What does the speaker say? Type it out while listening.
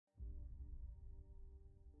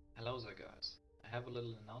Hello there guys, I have a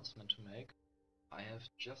little announcement to make. I have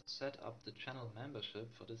just set up the channel membership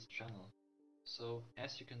for this channel. So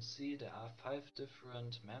as you can see, there are 5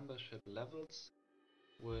 different membership levels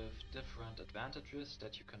with different advantages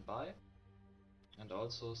that you can buy, and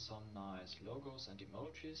also some nice logos and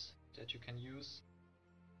emojis that you can use.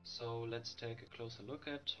 So let's take a closer look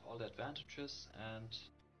at all the advantages, and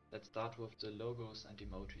let's start with the logos and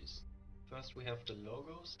emojis. First we have the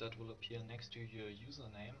logos that will appear next to your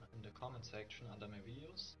username in the comment section under my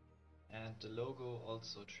videos, and the logo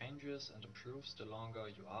also changes and improves the longer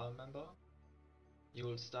you are a member. You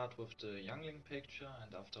will start with the youngling picture,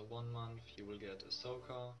 and after 1 month you will get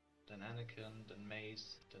Ahsoka, then Anakin, then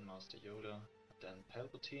Mace, then Master Yoda, then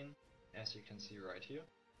Palpatine, as you can see right here.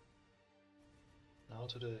 Now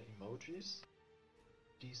to the emojis.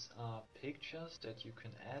 These are pictures that you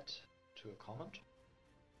can add to a comment.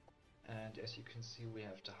 And as you can see, we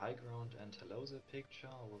have the high ground and hello there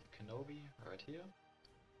picture with Kenobi right here.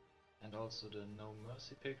 And also the no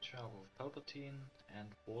mercy picture with Palpatine, and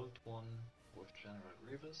bold one with General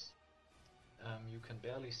Grievous. You can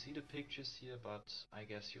barely see the pictures here, but I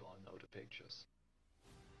guess you all know the pictures.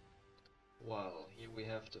 Well, here we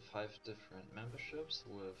have the 5 different memberships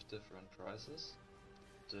with different prices.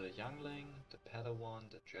 The Youngling, the Padawan,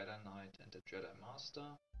 the Jedi Knight and the Jedi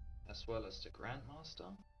Master, as well as the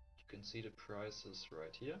Grandmaster. You can see the prices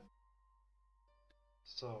right here.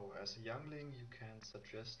 So as a youngling you can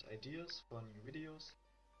suggest ideas for new videos,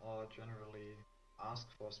 or generally ask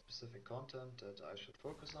for specific content that I should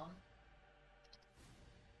focus on.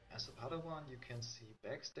 As a Padawan you can see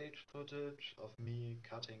backstage footage of me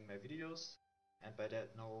cutting my videos, and by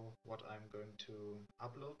that know what I'm going to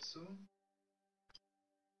upload soon.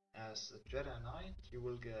 As a Jedi Knight you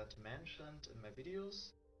will get mentioned in my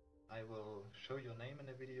videos. I will show your name in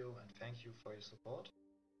the video and thank you for your support.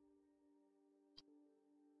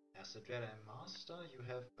 As a Jedi Master you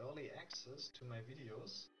have early access to my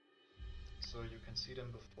videos, so you can see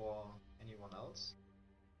them before anyone else.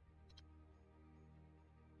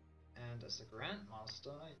 And as a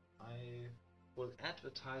Grandmaster I will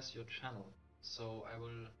advertise your channel, so I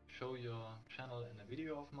will show your channel in a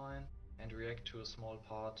video of mine and react to a small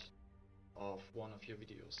part of one of your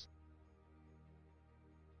videos.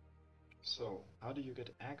 So, how do you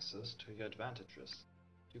get access to your advantages?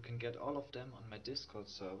 You can get all of them on my Discord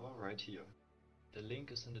server right here. The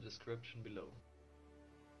link is in the description below.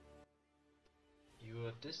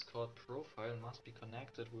 Your Discord profile must be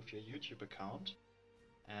connected with your YouTube account,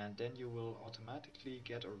 and then you will automatically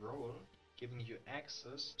get a role giving you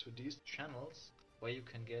access to these channels where you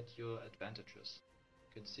can get your advantages.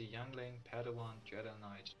 You can see Youngling, Padawan, Jedi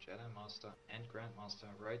Knight, Jedi Master and Grandmaster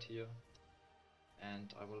right here.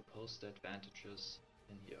 And I will post the advantages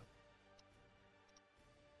in here.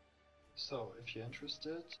 So if you're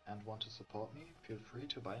interested and want to support me, feel free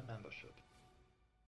to buy a membership.